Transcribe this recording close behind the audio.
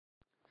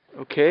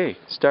Okay,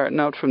 starting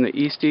out from the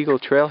East Eagle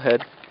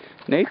Trailhead.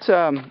 Nate's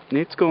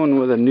going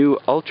with a new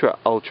ultra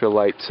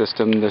light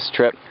system this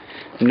trip.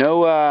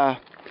 No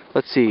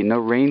let's see, no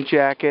rain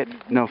jacket,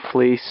 no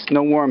fleece,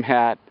 no warm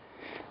hat,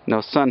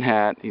 no sun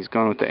hat. He's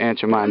going with the Aunt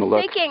Jemima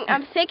look.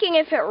 I'm thinking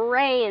if it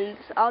rains,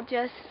 I'll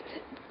just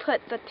put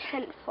the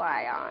tent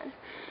fly on.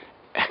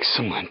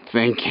 Excellent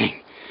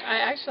thinking.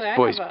 I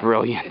Boy's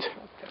brilliant.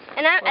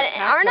 And aren't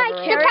I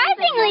carrying?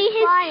 Surprisingly,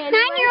 his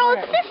 9-year-old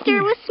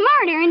sister was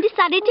smarter and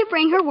decided to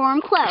bring her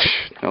warm clothes.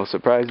 No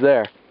surprise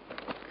there.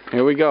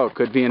 Here we go.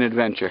 Could be an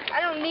adventure.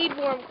 I don't need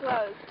warm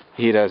clothes.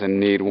 He doesn't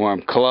need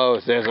warm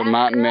clothes. There's a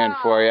mountain man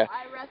for you.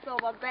 I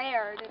wrestled a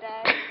bear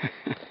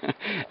today.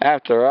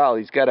 After all,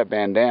 he's got a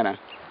bandana.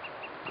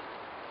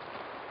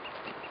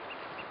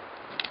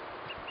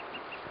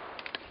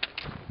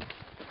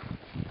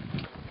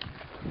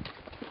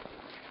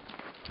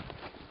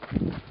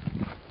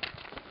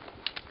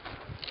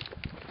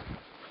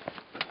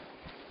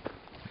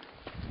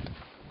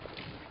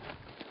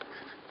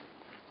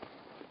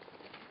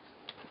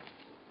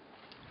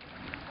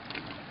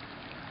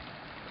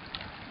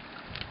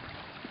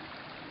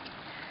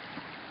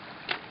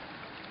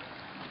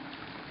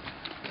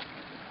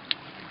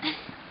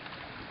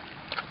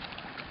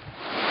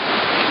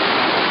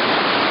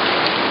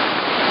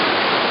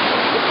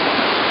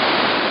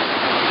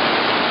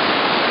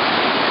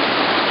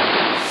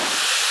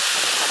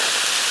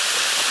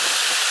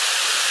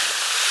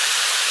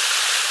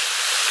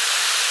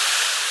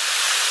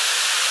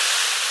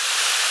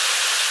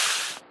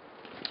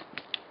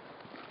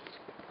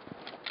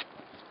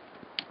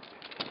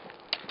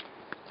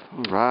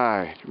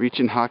 Alright,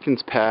 reaching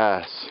Hawkins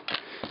Pass.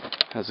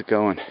 How's it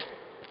going?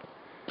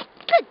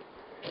 Good.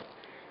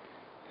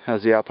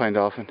 How's the Alpine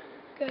Dolphin?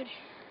 Good.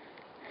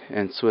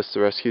 And Swiss the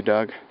rescue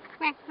dog?